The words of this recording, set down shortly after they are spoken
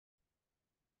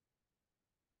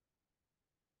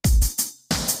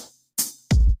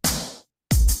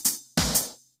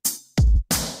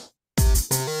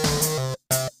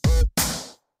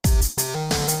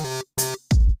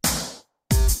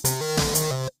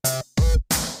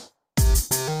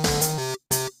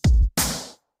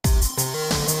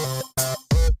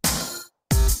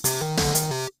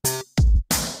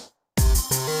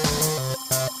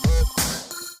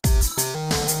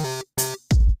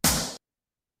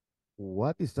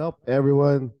What is up,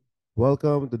 everyone?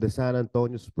 Welcome to the San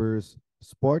Antonio Spurs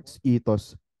Sports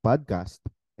Ethos podcast.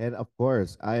 And of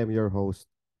course, I am your host,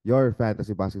 your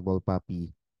fantasy basketball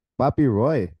papi, Papi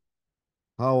Roy.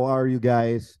 How are you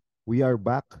guys? We are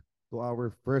back to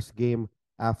our first game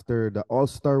after the All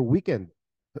Star weekend.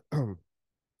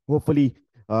 Hopefully,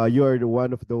 you are the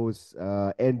one of those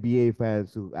NBA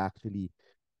fans who actually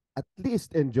at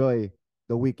least enjoy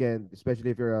the weekend, especially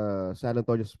if you're a San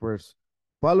Antonio Spurs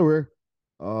follower.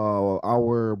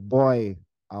 Our boy,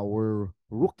 our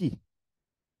rookie,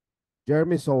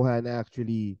 Jeremy Sohan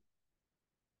actually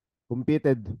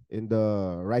competed in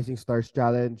the Rising Stars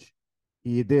Challenge.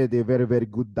 He did a very very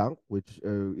good dunk, which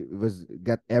was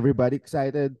got everybody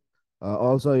excited.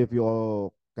 Also, if you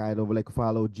all kind of like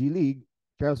follow G League,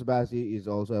 Charles Bassey is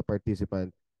also a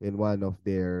participant in one of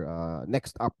their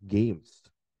next up games.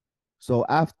 So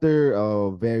after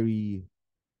a very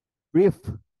brief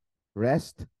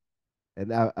rest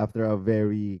and after a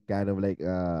very kind of like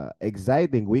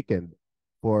exciting weekend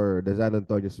for the San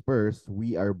Antonio Spurs,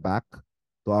 we are back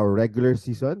to our regular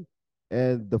season.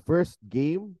 And the first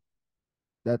game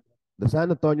that the San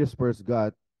Antonio Spurs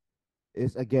got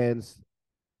is against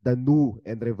the new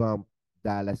and revamped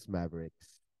Dallas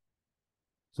Mavericks.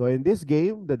 So in this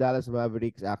game, the Dallas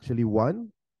Mavericks actually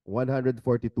won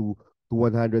 142 to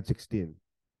 116.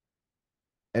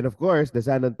 And of course, the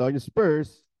San Antonio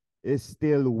Spurs is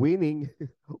still winning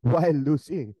while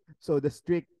losing. So the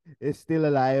streak is still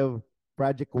alive.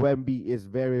 Project Wemby is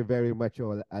very, very much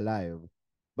alive.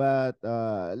 But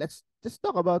let's just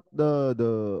talk about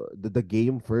the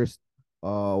game first.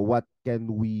 What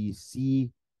can we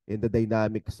see in the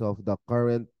dynamics of the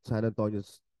current San Antonio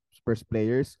Spurs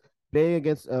players playing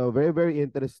against a very, very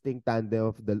interesting tandem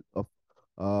of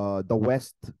the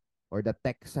West or the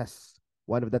Texas,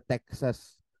 one of the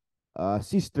Texas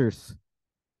sisters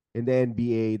in the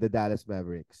NBA, the Dallas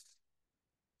Mavericks.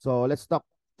 So let's talk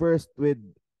first with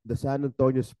the San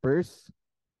Antonio Spurs.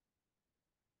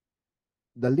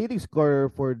 The leading scorer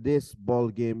for this ball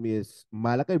game is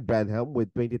Malachi Branham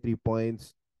with 23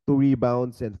 points, 2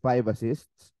 rebounds, and 5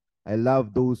 assists. I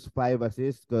love those 5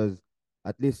 assists because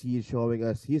at least he is showing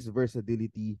us his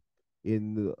versatility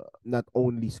in not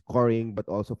only scoring but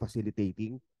also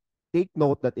facilitating. Take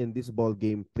note that in this ball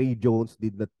game, Trey Jones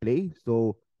did not play.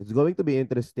 So it's going to be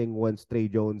interesting once Trey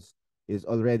Jones is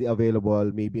already available,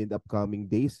 maybe in the upcoming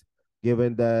days,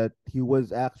 given that he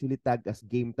was actually tagged as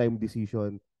game time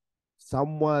decision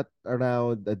somewhat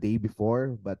around a day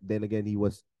before, but then again, he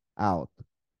was out.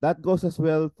 That goes as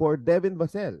well for Devin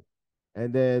Vassell.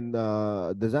 And then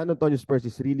the San Antonio Spurs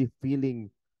is really feeling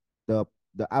the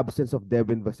the absence of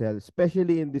Devin Vassell,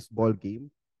 especially in this ball game.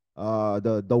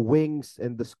 The wings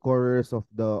and the scorers of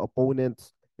the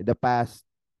opponents in the past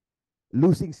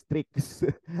losing streaks,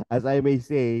 as I may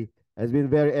say, has been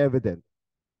very evident.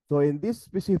 So in this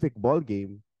specific ball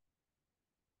game,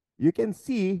 you can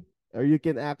see or you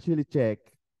can actually check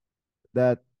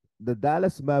that the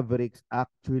Dallas Mavericks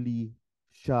actually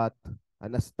shot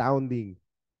an astounding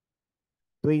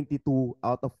 22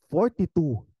 out of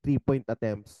 42 three-point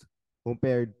attempts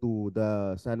compared to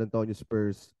the San Antonio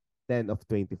Spurs 10 of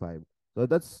 25. So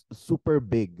that's super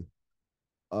big.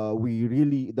 We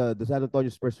really the San Antonio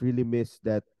Spurs really missed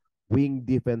that wing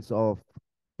defense of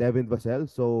Devin Vassell.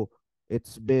 So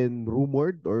it's been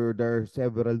rumored or there are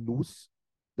several news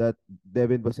that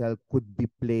Devin Vassell could be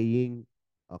playing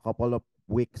a couple of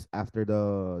weeks after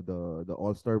the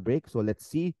All-Star break. So let's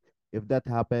see if that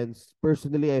happens.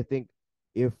 Personally, I think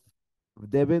if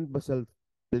Devin Vassell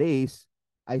plays,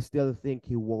 I still think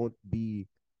he won't be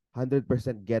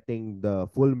 100% getting the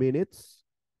full minutes.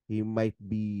 He might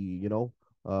be,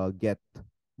 get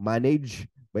managed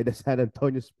by the San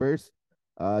Antonio Spurs.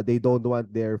 They don't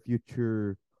want their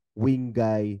future wing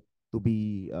guy to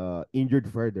be injured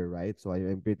further, right? So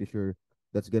I'm pretty sure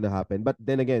that's gonna happen. But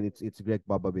then again, it's Greg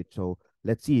Popovich, so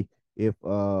let's see if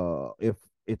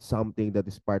it's something that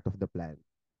is part of the plan.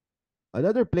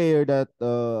 Another player that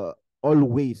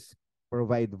always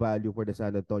provide value for the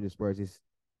San Antonio Spurs is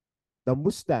the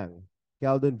Mustang,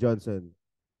 Keldon Johnson.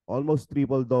 Almost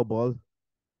triple double,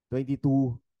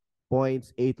 22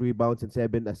 points, 8 rebounds, and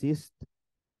 7 assists.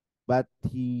 But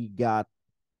he got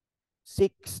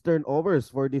 6 turnovers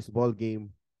for this ball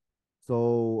game.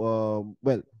 So,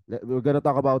 we're gonna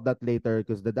talk about that later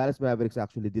because the Dallas Mavericks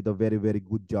actually did a very, very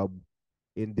good job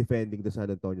in defending the San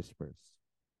Antonio Spurs.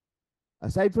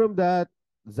 Aside from that,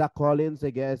 Zach Collins, I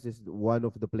guess, is one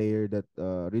of the player that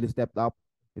really stepped up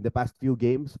in the past few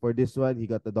games. For this one, he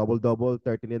got a double double,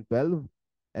 13 and 12,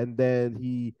 and then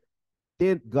he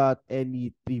didn't got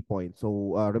any 3 points.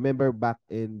 So remember back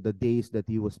in the days that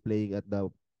he was playing at the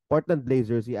Portland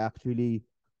Blazers, he actually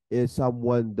is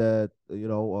someone that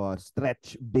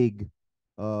stretch big.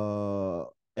 Uh,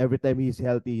 every time he's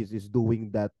healthy, he's doing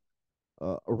that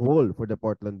role for the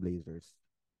Portland Blazers.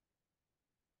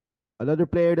 Another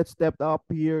player that stepped up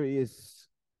here is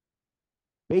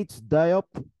Paige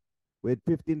Diop with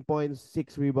 15 points,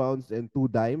 6 rebounds, and 2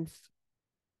 dimes.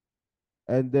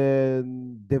 And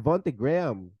then Devonte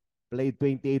Graham played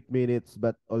 28 minutes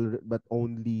but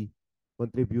only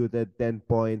contributed 10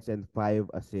 points and 5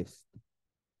 assists.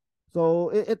 So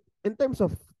it in terms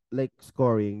of like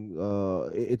scoring,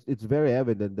 it's very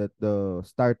evident that the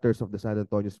starters of the San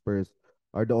Antonio Spurs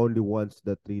are the only ones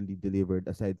that really delivered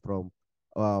aside from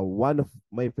one of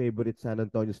my favorite San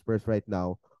Antonio Spurs right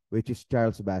now, which is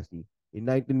Charles Bassey. In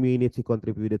 19 minutes, he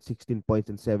contributed 16 points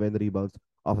and 7 rebounds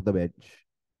off the bench.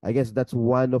 I guess that's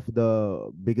one of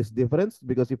the biggest difference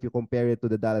because if you compare it to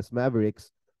the Dallas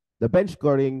Mavericks, the bench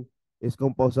scoring is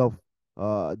composed of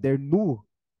their new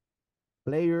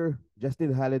player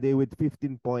Justin Holiday with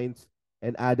 15 points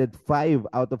and added 5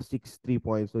 out of 6 3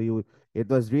 points. So it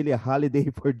was really a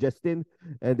holiday for Justin.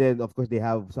 And then of course they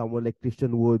have someone like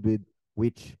Christian Wood with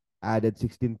which added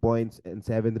 16 points and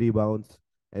 7 rebounds.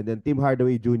 And then Tim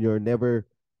Hardaway Jr. never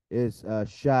is a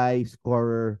shy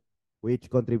scorer, which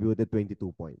contributed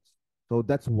 22 points. So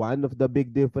that's one of the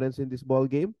big difference in this ball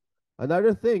game.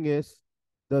 Another thing is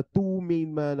the two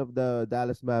main men of the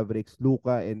Dallas Mavericks,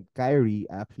 Luka and Kyrie,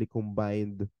 actually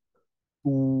combined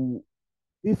to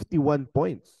 51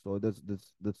 points. So that's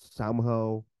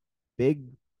somehow big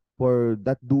for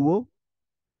that duo.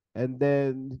 And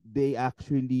then they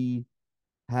actually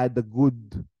had a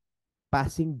good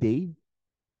passing day,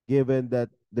 given that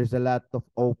there's a lot of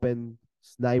open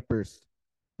snipers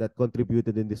that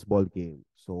contributed in this ball game.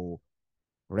 So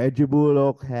Reggie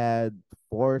Bullock had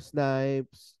 4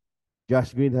 snipes.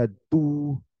 Josh Green had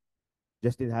 2.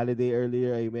 Justin Holiday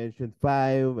earlier, I mentioned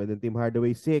 5, and then Tim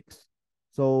Hardaway 6.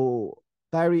 So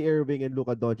Kyrie Irving and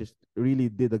Luka Doncic really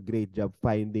did a great job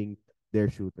finding their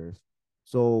shooters.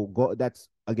 So that's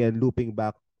again looping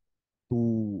back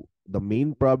to the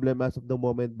main problem as of the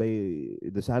moment by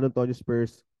the San Antonio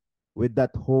Spurs with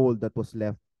that hole that was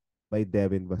left by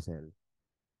Devin Vassell.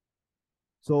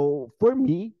 So for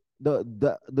me,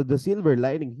 the silver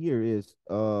lining here is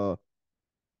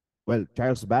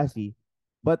Charles Bassey,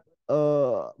 but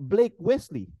Blake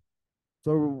Wesley.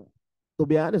 So to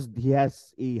be honest, he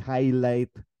has a highlight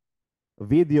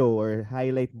video or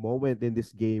highlight moment in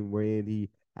this game wherein he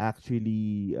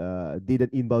actually did an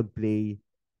inbound play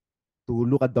to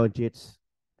Luka Doncic,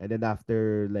 and then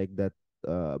after like that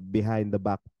behind the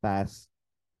back pass,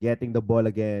 getting the ball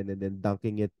again and then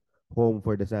dunking it home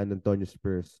for the San Antonio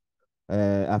Spurs.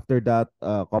 After that,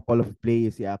 a couple of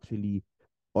plays, he actually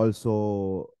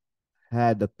also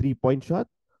had a 3-point shot.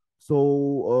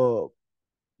 So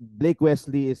Blake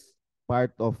Wesley is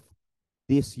part of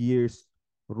this year's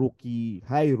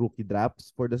high rookie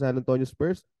drafts for the San Antonio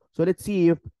Spurs. So let's see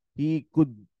if he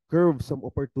could curve some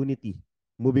opportunity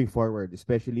moving forward,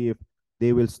 especially if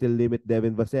they will still limit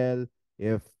Devin Vassell,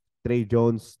 if Trey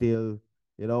Jones still,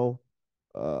 you know,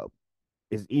 uh,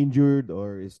 is injured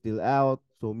or is still out.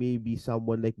 So maybe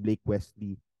someone like Blake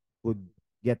Wesley could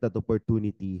get that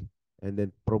opportunity and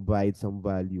then provide some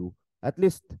value. At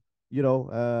least,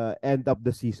 end up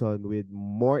the season with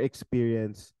more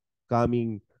experience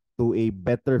coming to a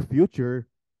better future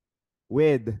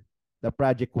with the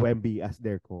Project Wemby as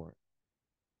their core.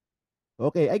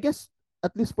 Okay, I guess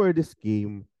at least for this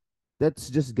game, that's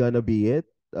just gonna be it.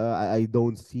 I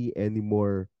don't see any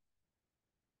more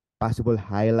possible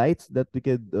highlights that we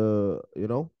could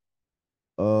talk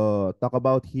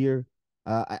about here.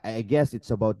 I guess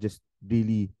it's about just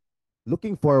really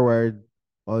looking forward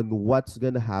on what's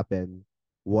gonna happen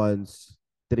once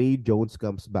Trey Jones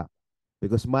comes back,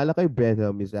 because Malachi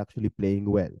Branham is actually playing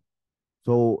well.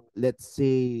 So let's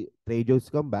say Trey Jones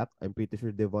come back. I'm pretty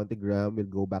sure Devonte Graham will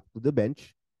go back to the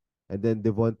bench, and then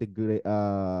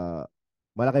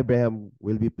Malachi Branham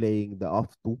will be playing the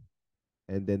off two,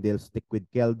 and then they'll stick with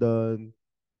Keldon,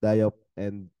 Diop,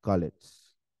 and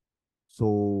Collins.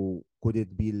 So could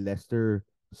it be lesser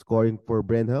scoring for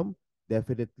Branham?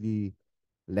 Definitely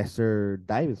lesser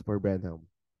dimes for Branham.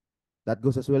 That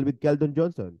goes as well with Keldon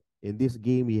Johnson. In this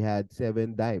game, he had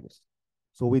 7 dimes.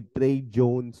 So with Trey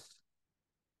Jones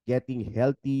getting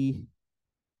healthy,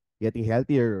 getting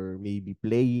healthier, or maybe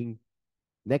playing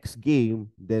next game,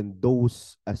 then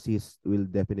those assists will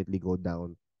definitely go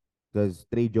down because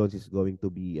Trey Jones is going to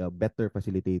be a better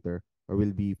facilitator or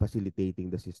will be facilitating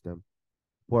the system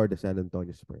for the San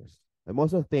Antonio Spurs. I'm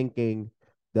also thinking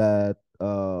that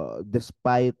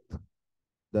despite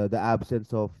the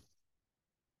absence of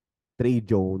Trey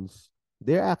Jones,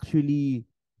 they're actually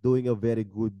doing a very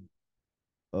good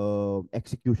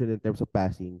execution in terms of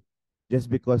passing, just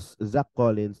because Zach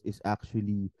Collins is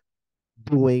actually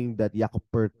doing that Jakob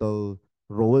Pertl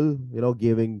role,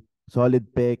 giving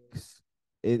solid picks.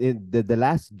 In the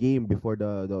last game before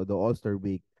the All-Star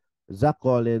week, Zach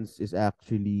Collins is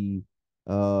actually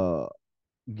uh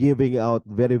giving out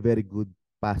very, very good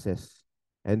passes.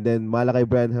 And then Malachi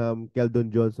Branham,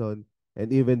 Keldon Johnson,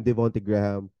 and even Devontae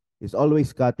Graham is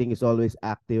always cutting, is always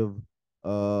active,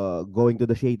 going to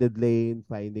the shaded lane,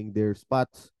 finding their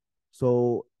spots.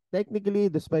 So technically,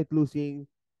 despite losing,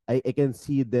 I can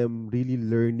see them really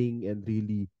learning and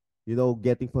really,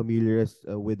 getting familiar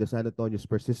with the San Antonio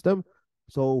Spurs system.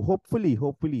 So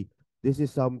hopefully, this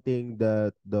is something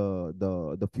that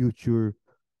the future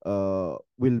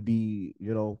will be,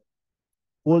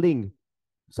 pulling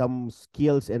some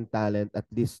skills and talent, at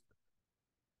least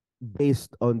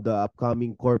based on the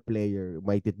upcoming core player.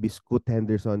 Might it be Scoot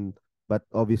Henderson, but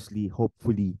obviously,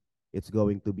 hopefully, it's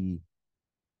going to be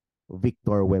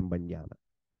Victor Wembanyama.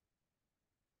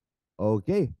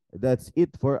 Okay, that's it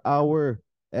for our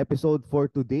episode for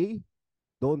today.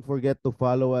 Don't forget to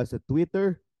follow us at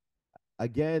Twitter.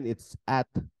 Again, it's at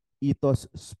Ethos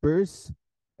Spurs,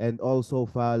 and also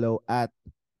follow at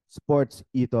Sports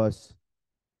Ethos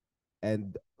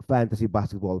and Fantasy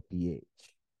Basketball PH.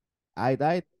 Aight,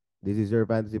 aight. This is your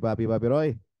Fantasy Papi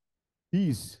Roy.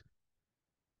 Peace.